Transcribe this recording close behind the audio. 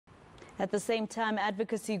At the same time,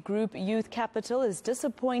 advocacy group Youth Capital is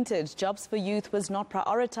disappointed Jobs for Youth was not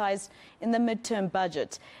prioritised in the midterm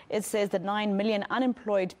budget. It says that 9 million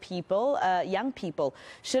unemployed people, young people,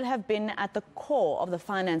 should have been at the core of the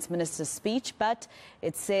finance minister's speech, but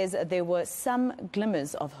it says there were some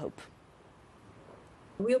glimmers of hope.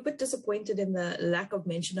 We're a bit disappointed in the lack of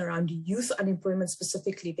mention around youth unemployment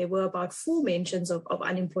specifically. There were about 4 mentions of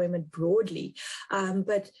unemployment broadly.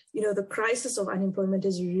 But, you know, the crisis of unemployment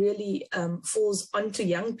is really falls onto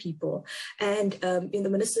young people. And the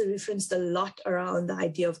minister referenced a lot around the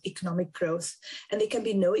idea of economic growth. And there can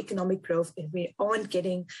be no economic growth if we aren't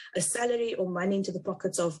getting a salary or money into the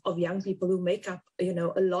pockets of young people who make up, you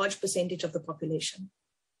know, a large percentage of the population.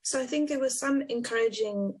 So I think there were some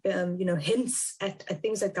encouraging, hints at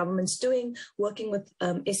things that government's doing, working with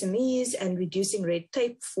SMEs and reducing red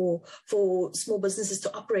tape for small businesses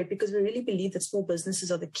to operate, because we really believe that small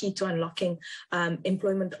businesses are the key to unlocking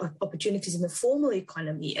employment opportunities in the formal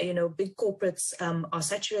economy. You know, big corporates are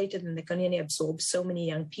saturated and they can only absorb so many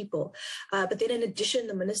young people. But then in addition,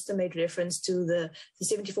 the minister made reference to the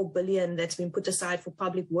 74 billion that's been put aside for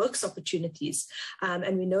public works opportunities.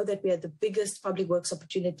 And we know that we had the biggest public works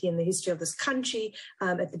opportunity in the history of this country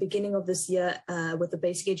at the beginning of this year with the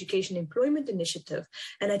Basic Education Employment Initiative.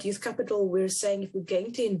 And at Youth Capital, we're saying if we're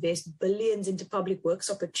going to invest billions into public works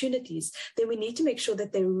opportunities, then we need to make sure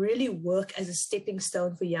that they really work as a stepping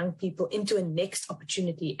stone for young people into a next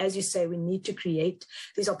opportunity. As you say, we need to create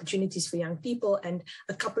these opportunities for young people, and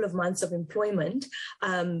a couple of months of employment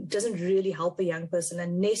doesn't really help a young person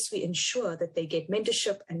unless we ensure that they get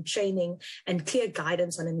mentorship and training and clear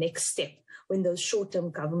guidance on a next step when those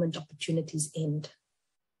short-term government opportunities end.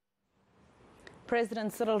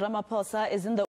 President Cyril Ramaphosa is in the